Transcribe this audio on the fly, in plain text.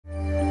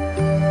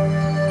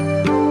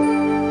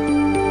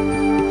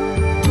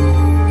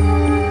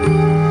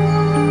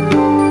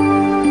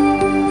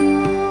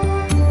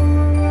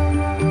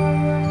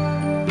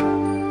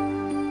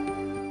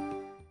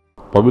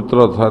पवित्र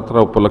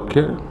रथयात्रा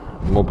उपलक्षे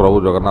मो प्रभु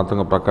जगन्नाथ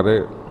पाखे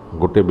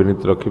गोटे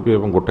विनीति रखी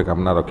और गोटे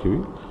कामना रखी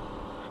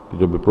कि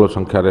जो विपुल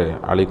संख्यार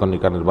आली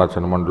कनिका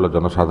निर्वाचन मंडल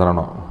जनसाधारण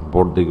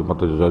भोट दे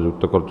मत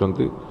जययुक्त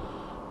कर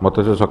मत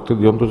से शक्ति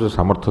दिंतु से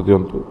सामर्थ्य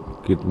दिंतु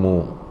कि मो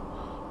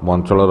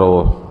अंचल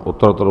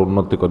उत्तरोत्तर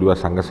उन्नति करने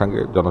सांगे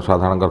सांगे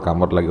जनसाधारण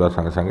काम लगे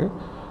सांगे सांगे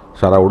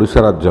सारा ओडिशा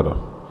राज्यर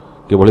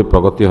किभली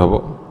प्रगति हम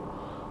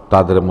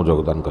तादे मुझे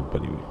योगदान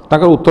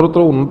करें उत्तरोत्तर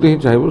उन्नति ही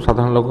चाहिए।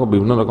 साधारण लोक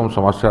विभिन्न रकम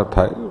समस्या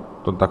थाए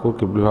तो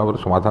किभली भाव में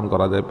समाधान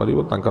कर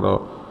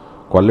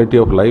क्वालिटी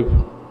ऑफ लाइफ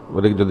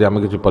जदि आम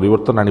किसी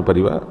परिवर्तन आनी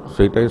पारिबा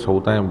सेटा ही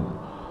सब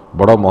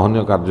बड़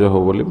महनीय कार्य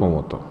हो बोली मो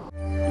मत।